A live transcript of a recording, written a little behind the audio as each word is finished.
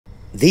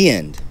The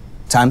end.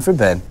 Time for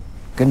bed.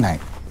 Good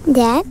night.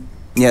 Dad,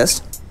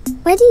 Yes?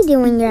 what do you do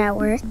when you're at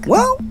work?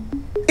 Well,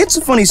 it's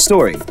a funny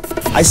story.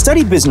 I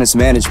studied business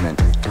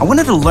management. I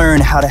wanted to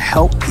learn how to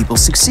help people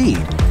succeed,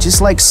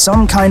 just like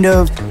some kind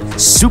of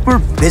super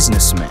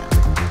businessman.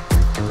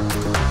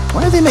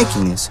 When are they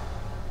making these?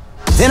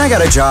 Then I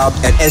got a job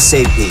at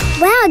SAP.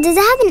 Wow, does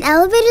it have an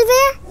elevator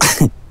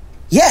there?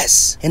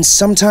 Yes, and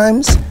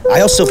sometimes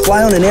I also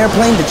fly on an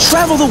airplane to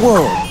travel the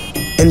world.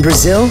 In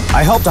Brazil,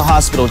 I helped a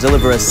hospital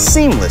deliver a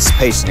seamless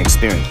patient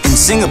experience. In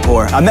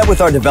Singapore, I met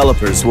with our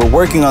developers who are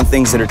working on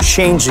things that are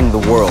changing the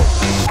world.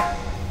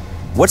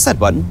 What's that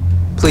button?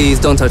 Please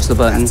don't touch the I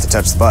button. have to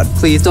touch the button.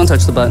 Please don't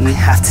touch the button. I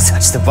have to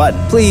touch the button.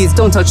 Please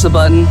don't touch the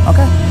button.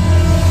 Okay.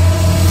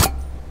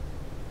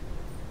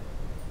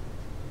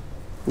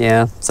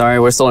 Yeah, sorry,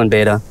 we're still in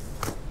beta.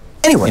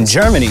 Anyway, in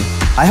Germany,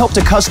 I helped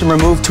a customer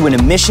move to an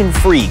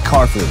emission-free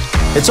car fleet.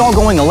 It's all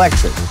going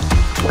electric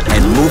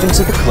and moving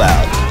to the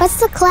cloud. What's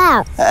the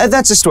cloud?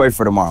 That's a story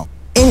for tomorrow.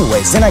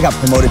 Anyways, then I got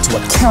promoted to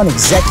account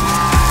executive.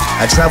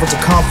 I traveled to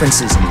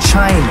conferences in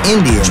China,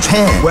 India,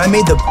 Japan, where I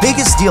made the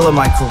biggest deal of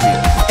my career.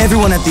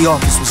 Everyone at the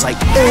office was like,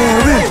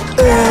 Aaron,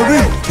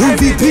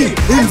 MVP,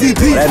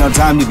 MVP. I had no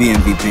time to be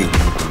MVP.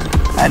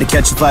 I had to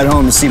catch a flight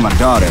home to see my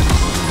daughter.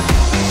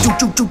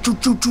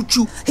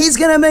 He's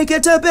gonna make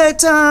it to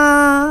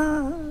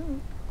bedtime.